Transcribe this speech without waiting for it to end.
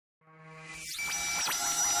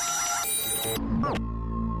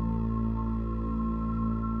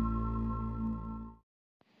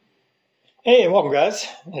Hey, and welcome guys.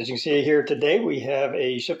 As you can see here today, we have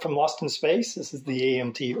a ship from Lost in Space. This is the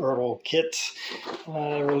AMT Ertl kit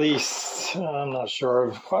released, I'm not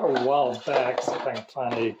sure, quite a while back. See if I can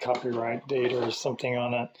find a copyright date or something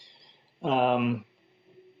on it.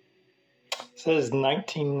 It says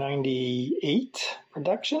 1998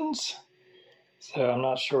 productions. So I'm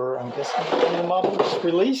not sure, I'm guessing when the model was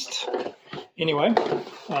released. Anyway,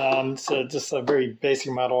 so just a very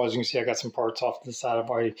basic model. As you can see, I got some parts off to the side. I've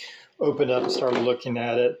already opened up and started looking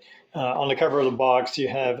at it. On the cover of the box, you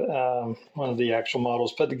have one of the actual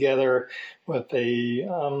models put together with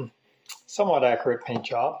a somewhat accurate paint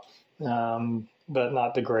job, but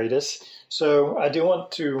not the greatest. So I do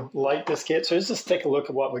want to light this kit. So let's just take a look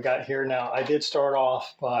at what we got here. Now, I did start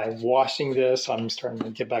off by washing this. I'm starting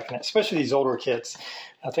to get back in it, especially these older kits.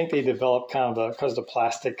 I think they develop kind of because of the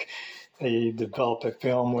plastic, they develop a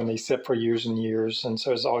film when they sit for years and years, and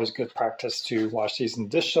so it's always good practice to wash these in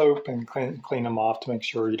dish soap and clean them off to make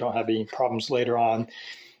sure you don't have any problems later on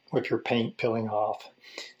with your paint peeling off.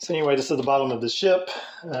 So anyway, this is the bottom of the ship.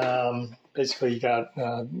 Basically, you got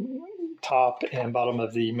top and bottom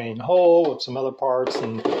of the main hull with some other parts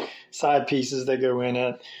and side pieces that go in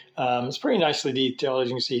it. It's pretty nicely detailed. As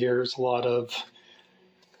you can see here, there's a lot of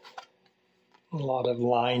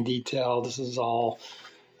line detail. This is all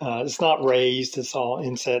it's not raised, it's all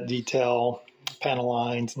inset detail, panel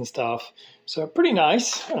lines and stuff. So pretty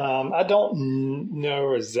nice. I don't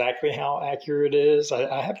know exactly how accurate it is.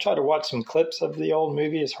 I have tried to watch some clips of the old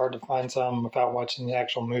movie. It's hard to find some without watching the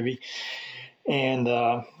actual movie and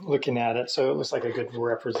looking at it. So it looks like a good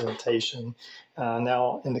representation.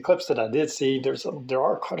 Now, in the clips that I did see, there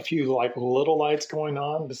are quite a few like little lights going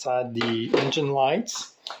on beside the engine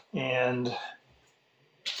lights. And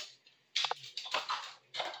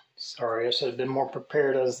sorry, I should have been more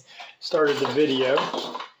prepared as I started the video.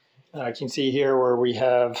 You can see here where we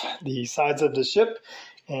have the sides of the ship,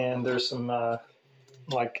 and there's some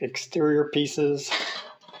like exterior pieces.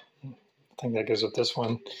 I think that goes with this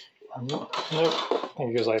one. Nope, I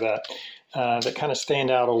think it goes like that. That kind of stand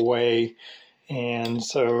out away, and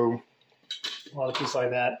so a lot of pieces like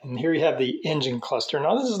that. And here you have the engine cluster.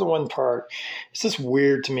 Now this is the one part. It's just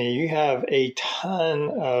weird to me. You have a ton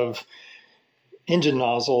of engine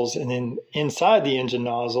nozzles, and then inside the engine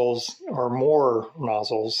nozzles are more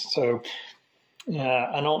nozzles. So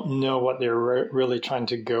I don't know what they're really trying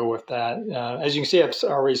to go with that. As you can see, I've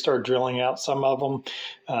already started drilling out some of them.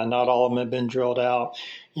 Not all of them have been drilled out.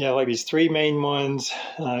 You have like these three main ones.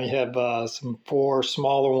 You have some four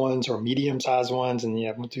smaller ones or medium-sized ones, and you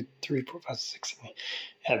have 1, 2, 3, 4, 5, 6, 7, 8. You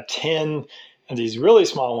have 10 of these really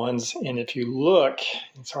small ones. And if you look,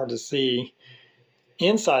 it's hard to see.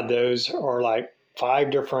 Inside those are like 5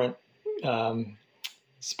 different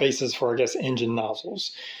spaces for, I guess, engine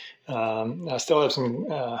nozzles. I still have some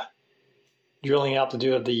drilling out to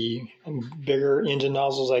do of the bigger engine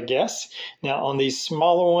nozzles, I guess. Now, on these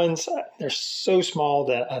smaller ones, they're so small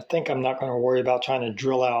that I think I'm not going to worry about trying to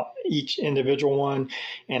drill out each individual one,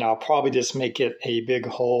 and I'll probably just make it a big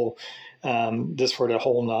hole just for the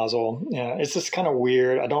whole nozzle. It's just kind of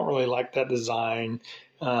weird. I don't really like that design.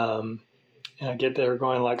 I get they're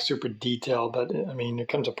going like super detailed, but I mean, there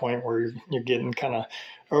comes a point where you're getting kind of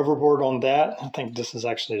overboard on that. I think this is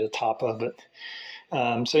actually the top of it.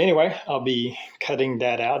 So anyway, I'll be cutting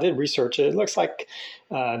that out. I did research it. It looks like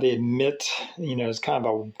they emit, it's kind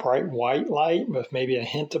of a bright white light with maybe a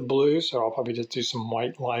hint of blue. So I'll probably just do some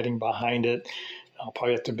white lighting behind it. I'll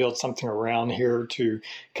probably have to build something around here to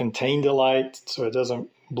contain the light so it doesn't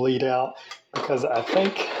bleed out. Because I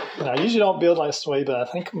think, and I usually don't build this way, but I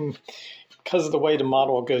think because of the way the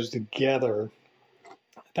model goes together,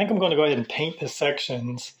 I think I'm going to go ahead and paint the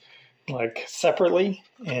sections like separately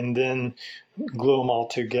and then glue them all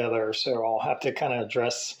together. So I'll have to kind of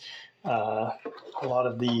address a lot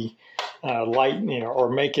of the light, or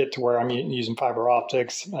make it to where I'm using fiber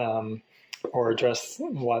optics, or address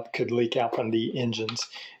what could leak out from the engines.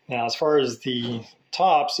 Now, as far as the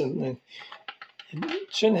tops, it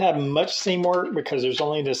shouldn't have much seam work because there's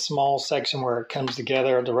only this small section where it comes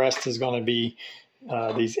together. The rest is going to be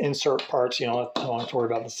these insert parts. I don't have to worry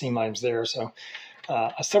about the seam lines there. So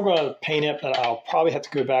I'm still going to paint it, but I'll probably have to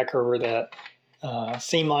go back over that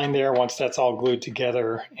seam line there once that's all glued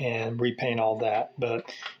together and repaint all that.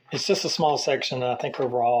 But it's just a small section. I think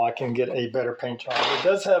overall I can get a better paint job. It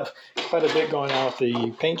does have quite a bit going on with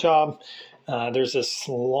the paint job. There's this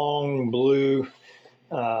long blue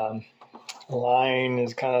line,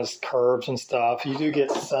 is kind of curves and stuff. You do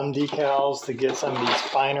get some decals to get some of these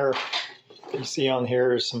finer. You see on here,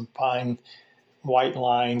 there's some fine white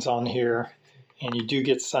lines on here. and you do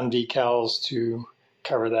get some decals to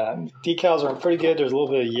cover that. Decals are pretty good. There's a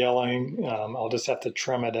little bit of yellowing. I'll just have to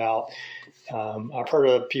trim it out. I've heard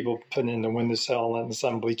of people putting it in the windowsill and letting the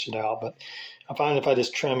sun bleach it out, but I find if I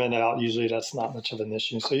just trim it out, usually that's not much of an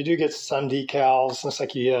issue. So you do get some decals. Looks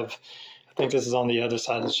like you have, I think this is on the other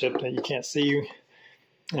side of the ship that you can't see.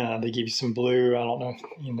 They give you some blue. I don't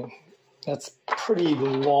know. That's pretty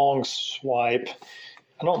long swipe.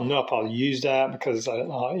 I don't know if I'll use that because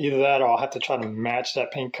either that or I'll have to try to match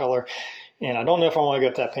that paint color. And I don't know if I want to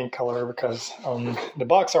get that paint color because on the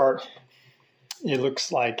box art, it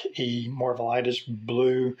looks like more of a lightish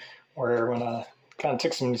blue, where when I kind of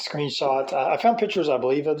took some screenshots, I found pictures, I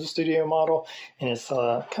believe, of the studio model, and it's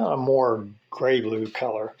kind of more gray blue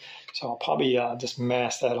color. So I'll probably just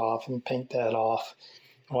mask that off and paint that off.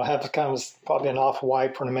 We'll have kind of probably an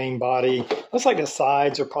off-white for the main body. Looks like the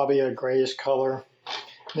sides are probably a grayish color.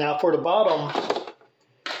 Now for the bottom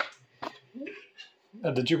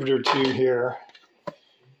of the Jupiter 2 here,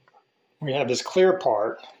 we have this clear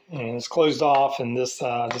part, and it's closed off, and this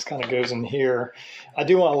just kind of goes in here. I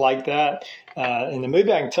do want to light that. In the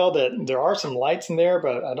movie, I can tell that there are some lights in there,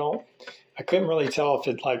 but I couldn't really tell if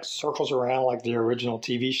it like circles around like the original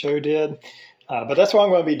TV show did. But that's what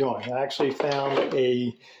I'm going to be doing. I actually found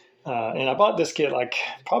and I bought this kit like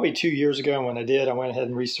probably 2 years ago. And when I did, I went ahead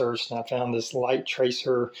and researched, and I found this light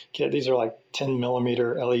tracer kit. These are like 10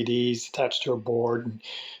 millimeter LEDs attached to a board. And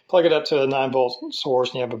plug it up to a 9-volt source,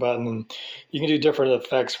 and you have a button, and you can do different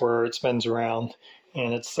effects where it spins around.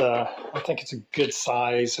 And it's, I think it's a good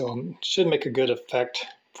size, so it should make a good effect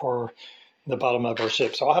for the bottom of our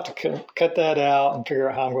ship. So I'll have to cut that out and figure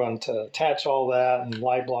out how I'm going to attach all that and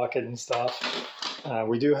light block it and stuff.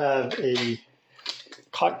 We do have a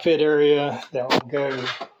cockpit area that will go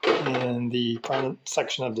in the front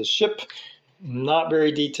section of the ship. Not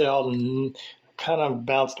very detailed and kind of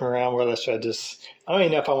bouncing around whether I don't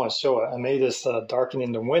even know if I want to show it. I may just darken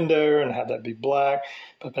in the window and have that be black,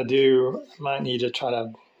 but if I do, I might need to try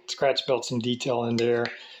to scratch build some detail in there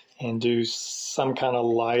and do some kind of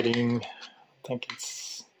lighting. I think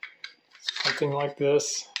it's something like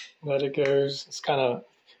this that it goes. It's kind of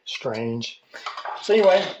strange. So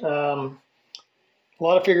anyway, a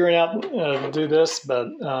lot of figuring out to do this, but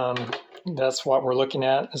that's what we're looking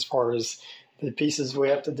at as far as the pieces we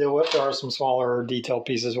have to deal with. There are some smaller detail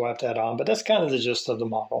pieces we'll have to add on, but that's kind of the gist of the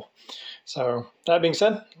model. So that being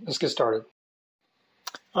said, let's get started.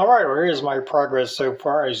 All right, well, here's my progress so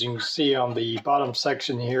far. As you can see on the bottom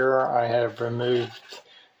section here, I have removed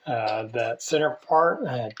that center part.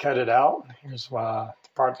 I had cut it out. Here's the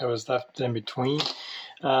part that was left in between.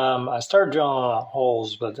 I started drilling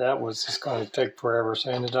holes, but that was just going to take forever.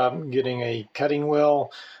 So I ended up getting a cutting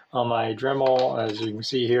wheel on my Dremel. As you can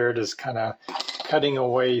see here, just kind of cutting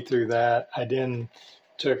away through that. I then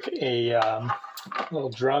took a little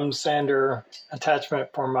drum sander attachment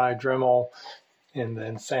for my Dremel and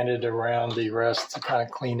then sanded around the rest to kind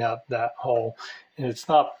of clean up that hole. And it's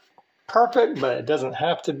not perfect, but it doesn't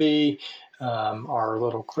have to be. Our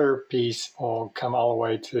little clear piece will come all the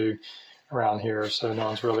way to around here, so no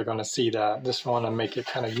one's really going to see that. Just want to make it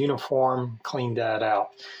kind of uniform, clean that out.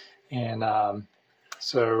 And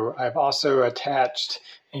so I've also attached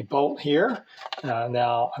a bolt here.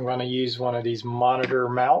 Now I'm going to use one of these monitor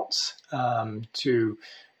mounts to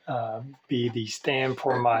be the stand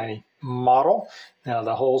for my model. Now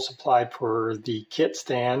the hole supplied for the kit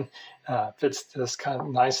stand fits this kind of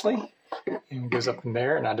nicely and goes up in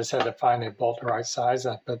there, and I just had to find a bolt the right size.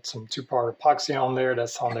 I put some 2-part epoxy on there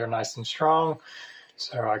that's on there nice and strong,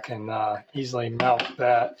 so I can easily mount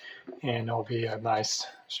that, and it'll be a nice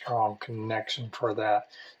strong connection for that.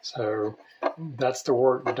 So that's the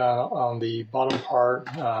work done on the bottom part,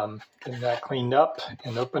 getting that cleaned up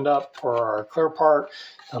and opened up for our clear part,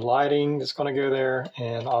 the lighting that's going to go there,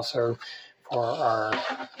 and also for our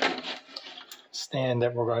stand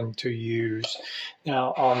that we're going to use.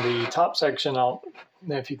 Now on the top section, I don't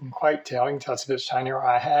know if you can quite tell, you can tell it's a bit shinier.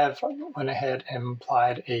 I have went ahead and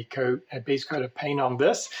applied a base coat of paint on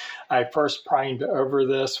this. I first primed over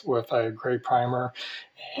this with a gray primer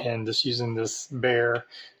and just using this bare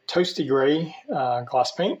toasty gray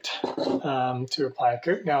gloss paint to apply a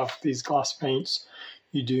coat. Now these gloss paints,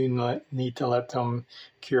 you do need to let them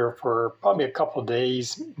cure for probably a couple of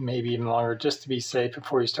days, maybe even longer, just to be safe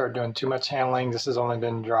before you start doing too much handling. This has only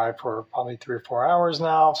been dry for probably 3 or 4 hours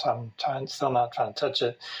now, so I'm still not trying to touch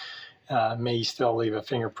it. May still leave a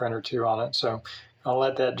fingerprint or two on it, so I'll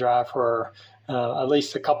let that dry for at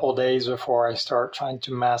least a couple of days before I start trying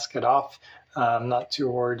to mask it off. I'm not too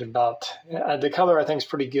worried about the color. I think is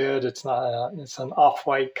pretty good. It's not it's an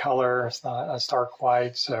off-white color. It's not a stark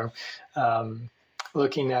white, so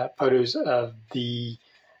looking at photos of the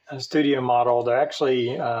studio model, they're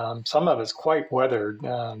actually, some of it's quite weathered.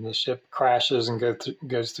 The ship crashes and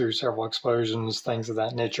goes through several explosions, things of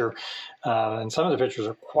that nature. And some of the pictures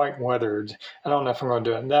are quite weathered. I don't know if I'm going to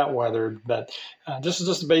do it that weathered, but this is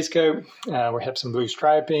just a base coat. We have some blue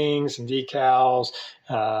striping, some decals,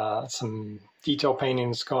 some detail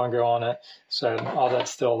paintings going to go on it. So all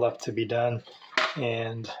that's still left to be done.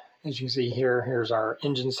 And as you can see here, here's our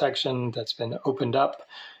engine section that's been opened up,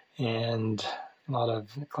 and a lot of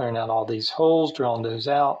clearing out all these holes, drilling those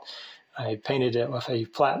out. I painted it with a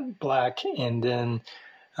flat black, and then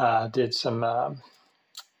did some hand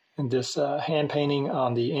painting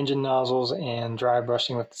on the engine nozzles and dry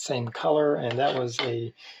brushing with the same color. And that was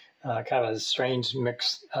a kind of a strange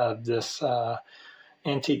mix of this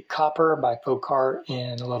antique copper by Folkart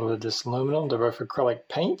and a little bit of this aluminum. They're both acrylic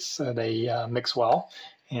paints, so they mix well.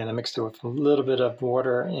 And I mixed it with a little bit of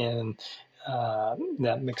water, and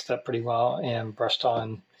that mixed up pretty well and brushed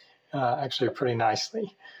on actually pretty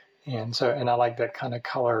nicely. And I like that kind of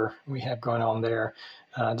color we have going on there.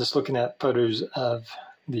 Just looking at photos of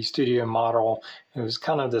the studio model, it was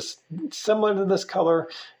kind of this similar to this color.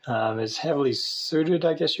 It's heavily suited,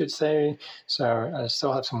 I guess you'd say. So I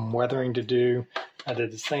still have some weathering to do. I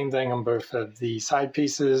did the same thing on both of the side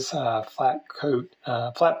pieces, flat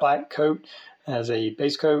black coat as a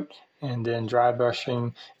base coat, and then dry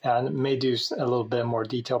brushing. I may do a little bit more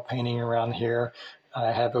detail painting around here.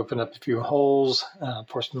 I have opened up a few holes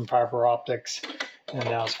for some fiber optics. And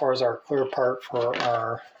now as far as our clear part for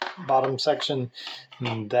our bottom section,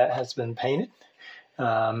 that has been painted.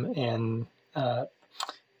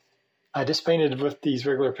 I just painted with these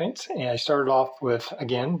regular paints, and I started off with,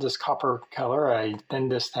 again, this copper color. I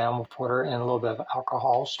thinned this down with water and a little bit of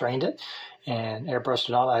alcohol, strained it, and airbrushed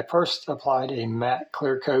it on. I first applied a matte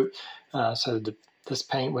clear coat so that this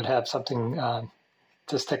paint would have something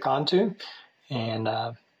to stick onto, and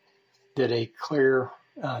did a clear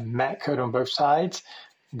matte coat on both sides.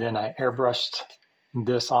 Then I airbrushed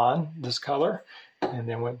this color, and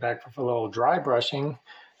then went back with a little dry brushing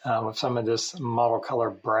with some of this model color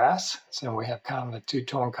brass. So we have kind of a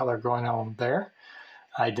two-tone color going on there.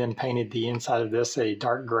 I then painted the inside of this a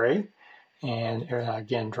dark gray, and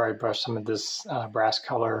again dry brushed some of this brass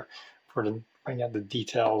color to bring out the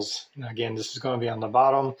details. And again, this is going to be on the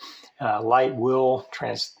bottom. Light will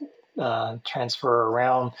transfer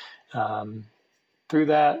around through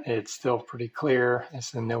that. It's still pretty clear.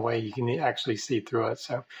 There's no way you can actually see through it,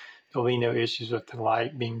 so there'll be no issues with the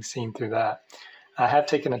light being seen through that. I have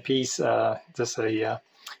taken a piece, just a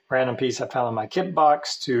random piece I found in my kit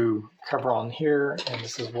box to cover on here, and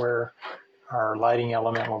this is where our lighting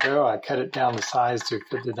element will go. I cut it down to size to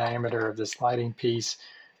fit the diameter of this lighting piece,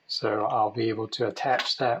 so I'll be able to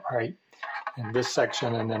attach that right in this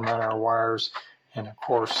section and then run our wires, and of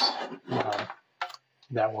course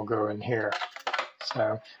that will go in here.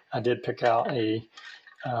 So I did pick out a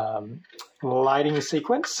lighting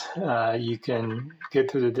sequence. You can go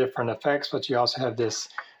through the different effects, but you also have this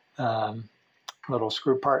little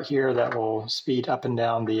screw part here that will speed up and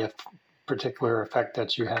down the particular effect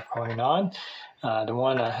that you have going on. The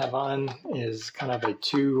one I have on is kind of a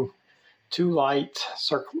two light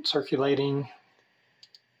circulating,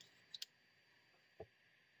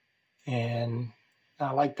 and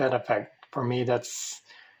I like that effect. For me, that's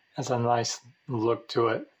a nice look to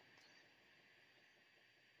it.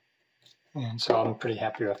 And so I'm pretty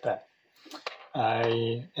happy with that.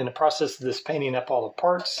 In the process of this painting up all the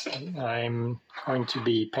parts, I'm going to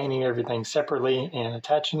be painting everything separately and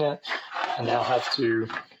attaching it. I now have to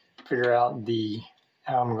figure out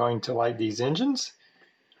how I'm going to light these engines.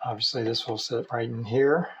 Obviously this will sit right in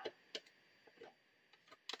here,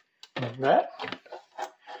 like that.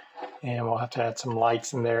 And we'll have to add some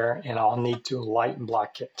lights in there, and I'll need to light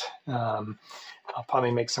block it. I'll probably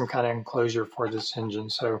make some kind of enclosure for this engine.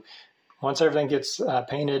 So once everything gets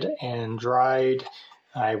painted and dried,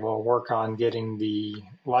 I will work on getting the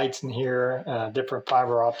lights in here, different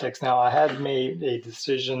fiber optics. Now I had made a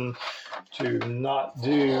decision to not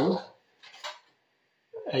do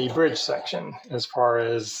a bridge section, as far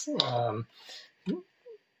as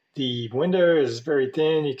the window is very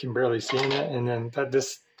thin, you can barely see in it, and then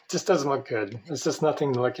this just doesn't look good. It's just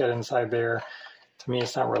nothing to look at inside there. To me,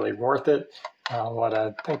 it's not really worth it. What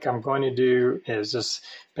I think I'm going to do is just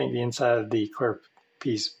paint the inside of the clear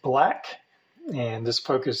piece black, and just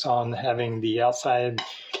focus on having the outside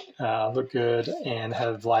look good and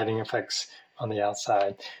have lighting effects on the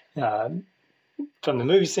outside. From the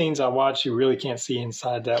movie scenes I watch, you really can't see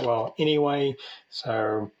inside that well anyway.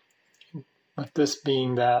 So with this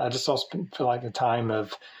being that, I just also feel like the time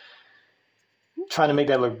of trying to make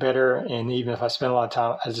that look better. And even if I spend a lot of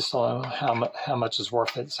time, I just don't know how much is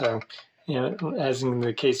worth it. So, you know, as in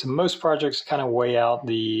the case of most projects, kind of weigh out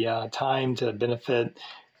the time to benefit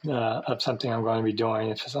of something I'm going to be doing.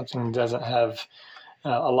 If something doesn't have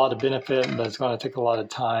a lot of benefit, but it's going to take a lot of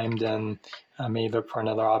time, then I may look for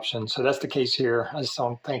another option. So that's the case here. I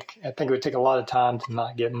think it would take a lot of time to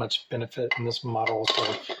not get much benefit in this model.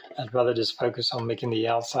 So I'd rather just focus on making the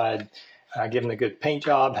outside, giving a good paint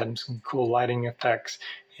job, having some cool lighting effects,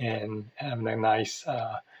 and having a nice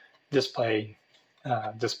display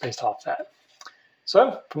just based off that.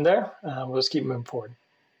 So from there, we'll just keep moving forward.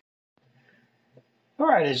 All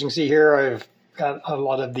right, as you can see here, I've got a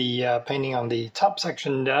lot of the painting on the top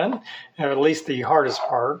section done, or at least the hardest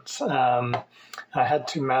parts. I had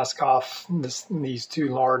to mask off these two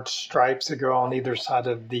large stripes that go on either side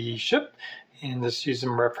of the ship, and just use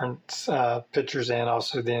some reference pictures and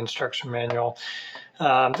also the instruction manual.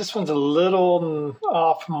 This one's a little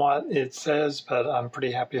off from what it says, but I'm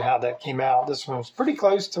pretty happy how that came out. This one's pretty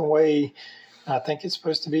close to the way I think it's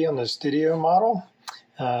supposed to be on the studio model.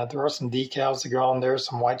 There are some decals that go on there,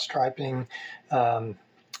 some white striping.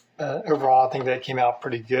 Overall, I think that came out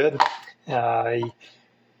pretty good.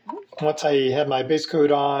 Once I had my base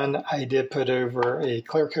coat on, I did put over a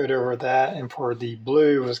clear coat over that, and for the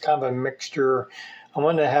blue, it was kind of a mixture. I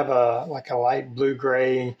wanted to have a light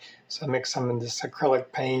blue-gray, so I mixed some of this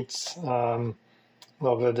acrylic paints, a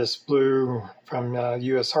little bit of this blue from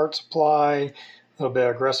U.S. Art Supply, a little bit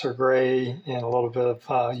of Aggressor Gray, and a little bit of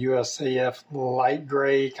USAF Light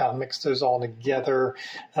Gray, kind of mixed those all together.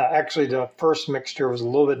 Actually, the first mixture was a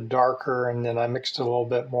little bit darker, and then I mixed a little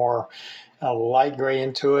bit more light gray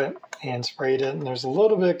into it and sprayed it. And there's a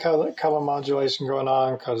little bit of color modulation going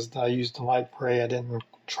on because I used the light gray. I didn't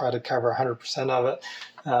try to cover 100% of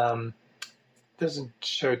it. Doesn't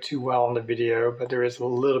show too well in the video, but there is a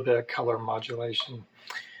little bit of color modulation.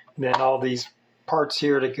 And then all these parts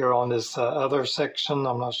here that go on this other section,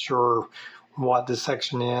 I'm not sure what this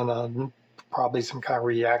section in, probably some kind of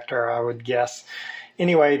reactor, I would guess.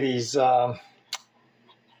 Anyway, these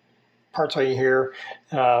parts right here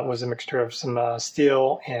was a mixture of some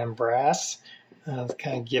steel and brass to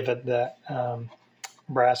kind of give it that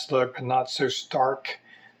brass look, but not so stark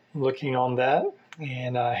looking on that.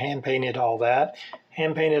 And hand painted all that.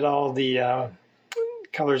 Hand painted all the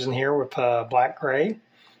colors in here with black gray.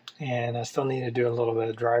 And I still need to do a little bit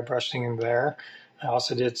of dry brushing in there. I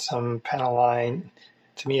also did some Panaline,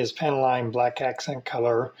 to me is Panaline black accent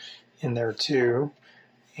color in there too.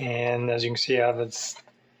 And as you can see, I've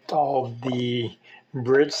installed the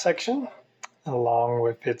bridge section along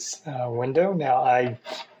with its window. Now I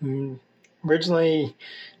originally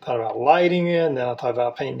thought about lighting it, and then I thought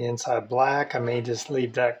about painting the inside black. I may just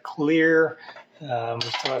leave that clear. We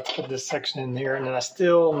still have to put this section in here, and then I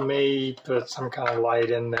still may put some kind of light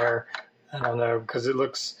in there. I don't know, because it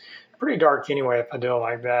looks pretty dark anyway if I do it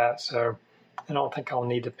like that. So I don't think I'll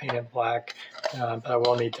need to paint it black, but I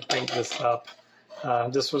will need to paint this up.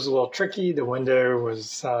 This was a little tricky. The window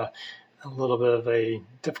was a little bit of a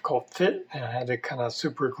difficult fit, and I had to kind of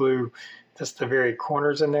super glue just the very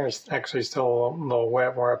corners in there. It's actually still a little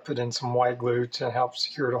wet where I put in some white glue to help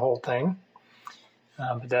secure the whole thing.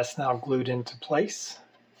 But that's now glued into place.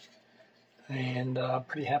 And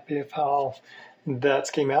pretty happy with how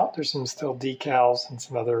that came out. There's some still decals and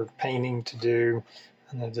some other painting to do.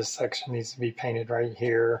 And then this section needs to be painted right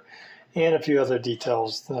here. And a few other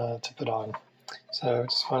details to put on. So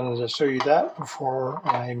just wanted to show you that before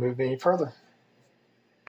I move any further.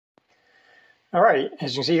 All right,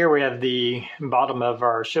 as you can see here, we have the bottom of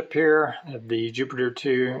our ship here, the Jupiter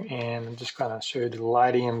 2, and I'm just going to show you the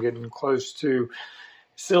lighting. I'm getting close to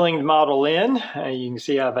sealing the model in. You can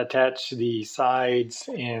see I've attached the sides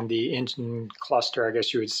and the engine cluster, I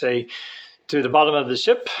guess you would say, to the bottom of the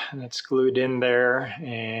ship, and it's glued in there.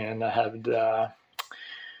 And I have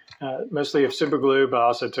mostly of super glue, but I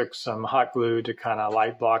also took some hot glue to kind of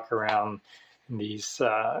light block around these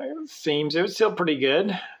seams. It was still pretty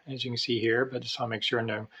good, as you can see here, but just want to make sure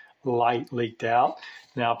no light leaked out.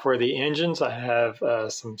 Now for the engines, I have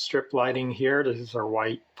some strip lighting here. This is our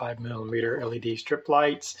white 5mm LED strip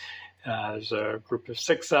lights. There's a group of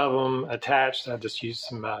 6 of them attached. I just used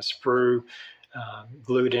some sprue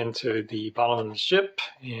glued into the bottom of the ship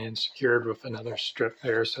and secured with another strip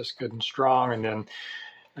there, so it's good and strong. And then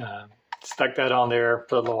stuck that on there,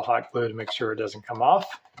 put a little hot glue to make sure it doesn't come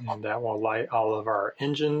off, and that will light all of our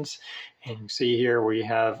engines. And you can see here we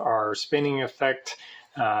have our spinning effect.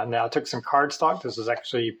 Now I took some cardstock. This is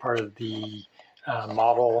actually part of the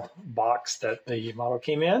model box that the model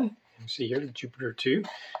came in. You see here, the Jupiter 2,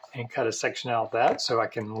 and cut a section out of that so I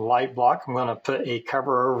can light block. I'm going to put a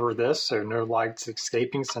cover over this so no light's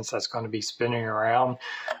escaping, since that's going to be spinning around.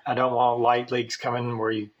 I don't want light leaks coming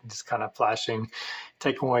where you just kind of flashing,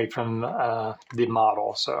 taking away from the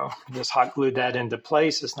model. So just hot glue that into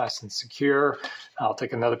place. It's nice and secure. I'll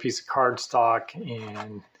take another piece of cardstock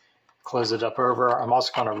and close it up over. I'm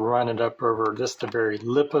also going to run it up over just the very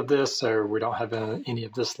lip of this so we don't have any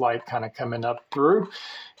of this light kind of coming up through.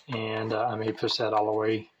 And I may push that all the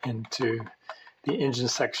way into the engine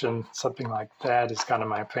section, something like that is kind of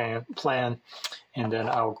my plan. And then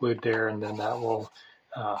I'll glue it there, and then that will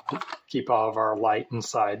keep all of our light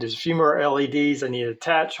inside. There's a few more LEDs I need to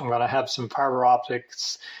attach. I'm going to have some fiber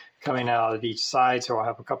optics coming out of each side, so I'll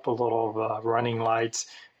have a couple little running lights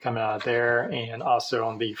coming out of there. And also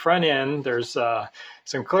on the front end, there's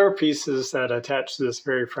some clear pieces that attach to this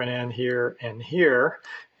very front end here and here.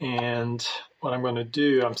 And what I'm going to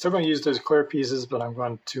do, I'm still going to use those clear pieces, but I'm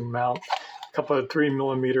going to mount a couple of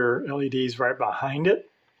 3mm LEDs right behind it,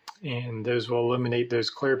 and those will illuminate those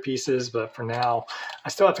clear pieces. But for now, I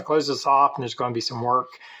still have to close this off, and there's going to be some work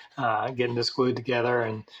getting this glued together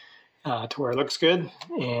and to where it looks good.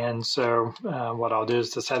 And so what I'll do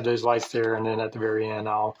is just have those lights there, and then at the very end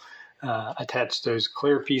I'll attach those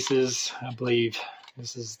clear pieces. I believe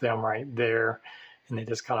this is them right there, and they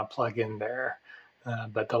just kind of plug in there.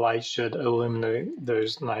 But the light should illuminate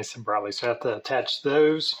those nice and brightly. So I have to attach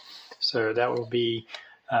those. So that will be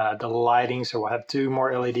the lighting. So we'll have 2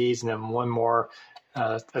 more LEDs and then 1 more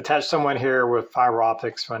attached somewhere here with fiber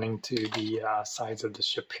optics running to the sides of the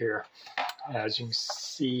ship here. As you can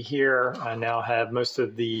see here, I now have most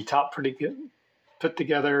of the top pretty good put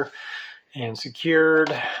together and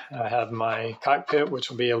secured. I have my cockpit,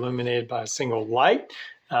 which will be illuminated by a single light.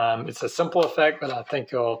 It's a simple effect, but I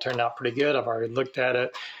think it'll turn out pretty good. I've already looked at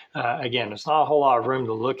it. Again, there's not a whole lot of room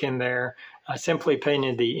to look in there. I simply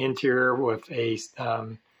painted the interior with a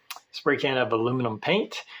spray can of aluminum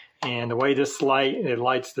paint. And the way this light, it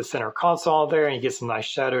lights the center console there, and you get some nice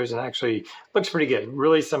shadows, and actually looks pretty good.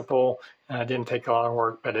 Really simple. Didn't take a lot of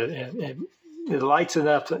work, but it lights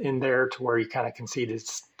enough in there to where you kind of can see the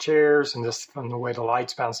chairs, and just from the way the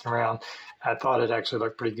light's bouncing around, I thought it actually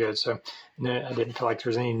looked pretty good. So I didn't feel like there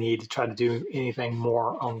was any need to try to do anything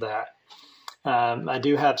more on that. I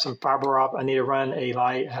do have some fiber optic. I need to run a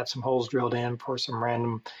light. I have some holes drilled in for some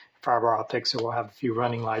random fiber optics, so we'll have a few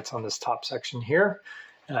running lights on this top section here.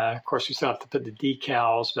 Of course, we still have to put the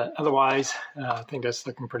decals, but otherwise, I think that's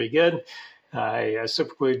looking pretty good. I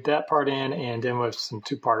super glued that part in, and then with some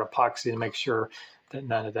 2-part epoxy to make sure that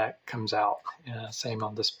none of that comes out. Same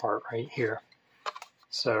on this part right here.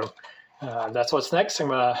 So that's what's next. I'm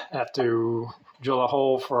going to have to drill a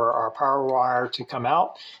hole for our power wire to come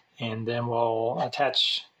out, and then we'll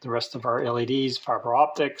attach the rest of our LEDs, fiber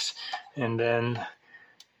optics, and then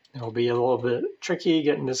it'll be a little bit tricky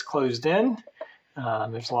getting this closed in.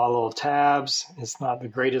 There's a lot of little tabs. It's not the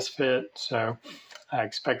greatest fit, so I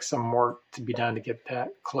expect some work to be done to get that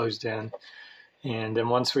closed in. And then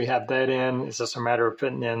once we have that in, it's just a matter of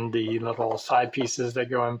putting in the little side pieces that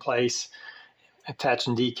go in place,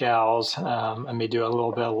 attaching decals. I may do a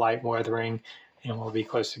little bit of light weathering, and we'll be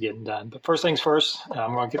close to getting done. But first things first,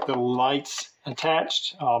 I'm going to get the lights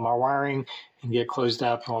attached, all my wiring, and get closed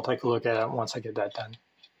up, and we'll take a look at it once I get that done.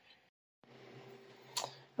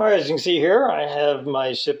 All right, as you can see here, I have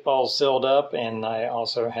my ship all sealed up, and I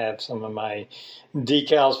also have some of my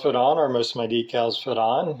decals put on, or most of my decals put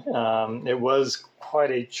on. It was quite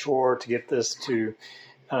a chore to get this to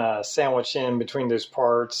sandwich in between those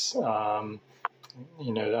parts.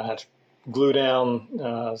 You know, I had to glue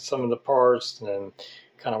down some of the parts and then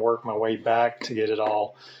kind of work my way back to get it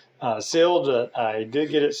all sealed. I did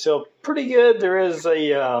get it sealed pretty good. There is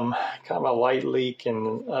a kind of a light leak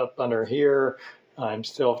up under here. I'm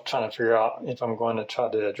still trying to figure out if I'm going to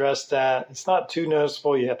try to address that. It's not too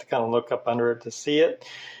noticeable. You have to kind of look up under it to see it.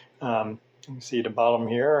 You can see the bottom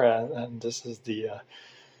here, and this is the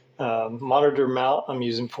monitor mount I'm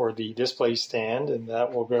using for the display stand, and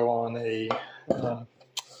that will go on a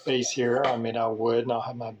base here I made out of wood, and I'll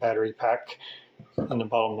have my battery pack on the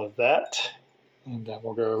bottom of that, and that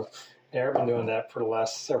will go there. I've been doing that for the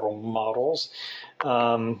last several models.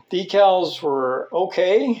 Decals were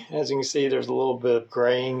okay. As you can see, there's a little bit of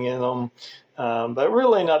graying in them, but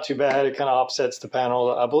really not too bad. It kind of offsets the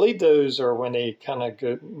panel. I believe those are when they kind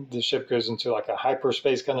of the ship goes into like a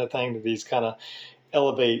hyperspace kind of thing, that these kind of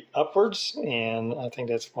elevate upwards, and I think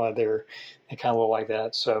that's why they kind of look like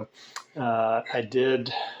that. So there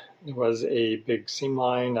was a big seam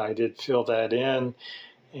line. I did fill that in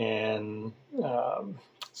and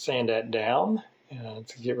sand that down,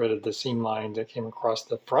 to get rid of the seam line that came across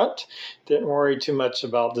the front. Didn't worry too much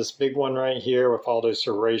about this big one right here with all those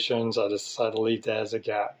serrations. I just decided to leave that as a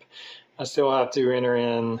gap. I still have to enter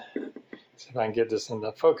in, see if I can get this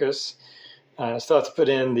into focus. I still have to put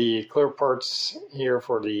in the clear parts here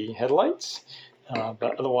for the headlights.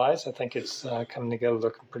 But otherwise, I think it's coming together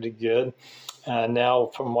looking pretty good. Now,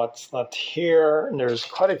 from what's left here, there's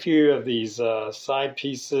quite a few of these side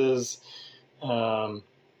pieces.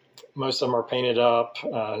 Most of them are painted up.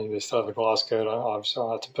 They still have a gloss coat. Obviously,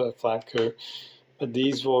 I'll have to put a flat coat. But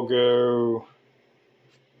these will go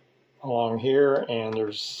along here, and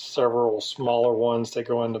there's several smaller ones that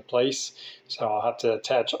go into place. So I'll have to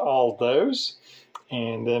attach all those.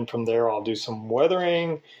 And then from there, I'll do some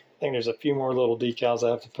weathering. I think there's a few more little decals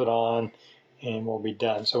I have to put on, and we'll be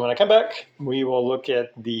done. So when I come back, we will look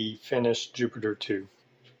at the finished Jupiter 2.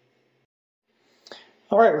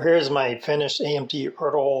 All right, here's my finished AMT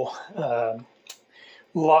Ertl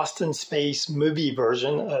Lost in Space movie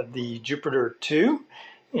version of the Jupiter 2.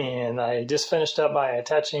 And I just finished up by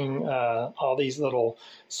attaching all these little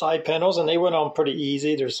side panels, and they went on pretty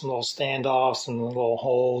easy. There's some little standoffs and little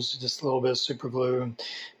holes, just a little bit of super glue, and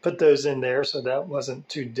put those in there, so that wasn't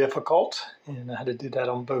too difficult. And I had to do that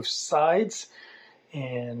on both sides.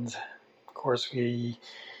 And of course,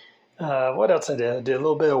 what else I did? I did a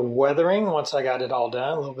little bit of weathering once I got it all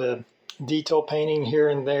done, a little bit of detail painting here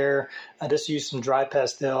and there. I just used some dry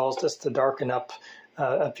pastels just to darken up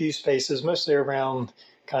a few spaces, mostly around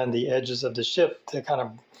kind of the edges of the ship, to kind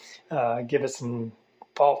of give it some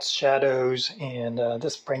false shadows and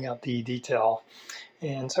just bring out the detail.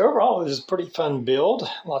 And so overall, it was a pretty fun build.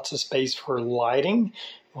 Lots of space for lighting.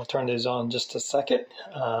 We'll turn those on in just a second.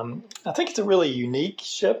 I think it's a really unique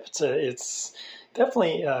ship. It's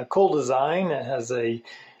definitely a cool design. It has a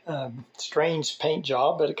strange paint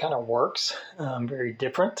job, but it kind of works. Very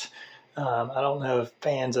different. I don't know if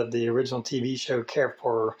fans of the original TV show care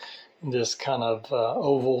for this kind of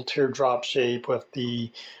oval teardrop shape with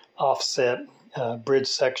the offset bridge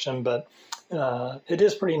section, but it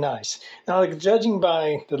is pretty nice. Now, judging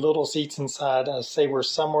by the little seats inside, I say we're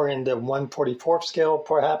somewhere in the 1/44 scale,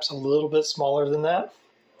 perhaps a little bit smaller than that,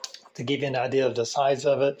 to give you an idea of the size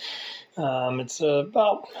of it. It's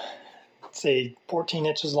about, say, 14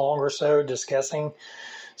 inches long or so, just guessing.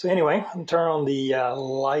 So anyway, I'll turn on the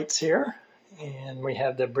lights here, and we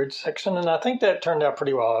have the bridge section, and I think that turned out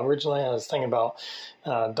pretty well. Originally, I was thinking about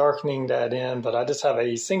darkening that in, but I just have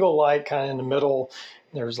a single light kind of in the middle.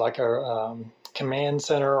 There's like a command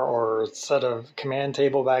center or set of command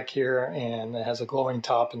table back here, and it has a glowing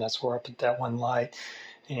top, and that's where I put that one light.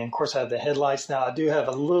 And of course, I have the headlights. Now, I do have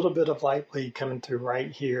a little bit of light bleed coming through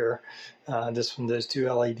right here, just from those two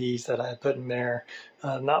LEDs that I had put in there.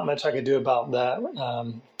 Not much I could do about that.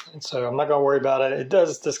 And so I'm not going to worry about it. It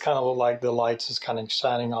does just kind of look like the lights is kind of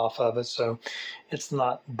shining off of it, so it's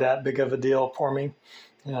not that big of a deal for me.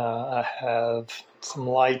 I have some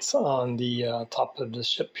lights on the top of the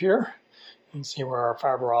ship here. You can see where our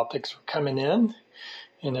fiber optics are coming in.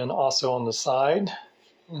 And then also on the side,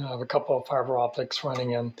 I have a couple of fiber optics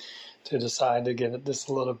running in to the side to give it just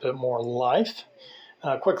a little bit more life.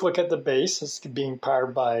 Quick look at the base. It's being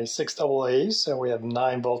powered by 6 AA's, so we have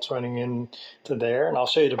 9 volts running into there, and I'll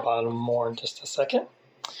show you the bottom more in just a second.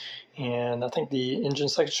 And I think the engine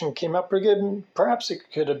section came out pretty good. Perhaps it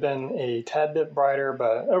could have been a tad bit brighter,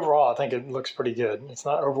 but overall I think it looks pretty good. It's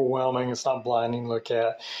not overwhelming, it's not blinding to look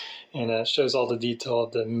at, and it shows all the detail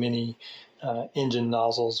of the many engine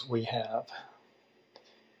nozzles we have.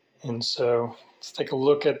 And so let's take a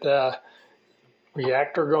look at the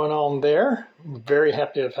reactor going on there. I'm very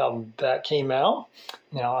happy with how that came out.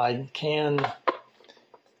 Now I can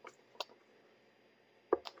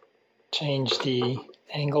change the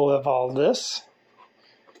angle of all this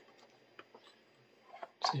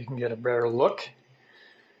so you can get a better look.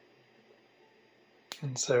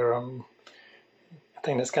 And so I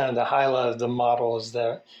think that's kind of the highlight of the model, is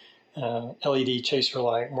that LED chaser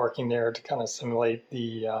light working there to kind of simulate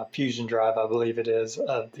the fusion drive, I believe it is,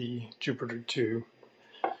 of the Jupiter 2.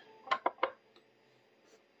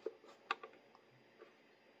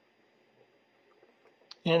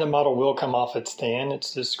 And the model will come off its stand.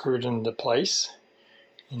 It's just screwed into place.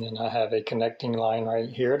 And then I have a connecting line right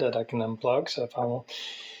here that I can unplug. So if I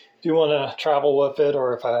do want to travel with it,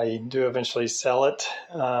 or if I do eventually sell it,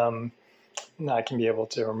 I can be able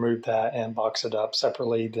to remove that and box it up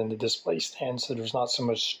separately than the display stand, so there's not so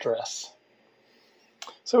much stress.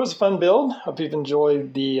 So it was a fun build. Hope you've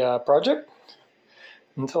enjoyed the project.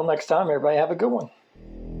 Until next time, everybody have a good one.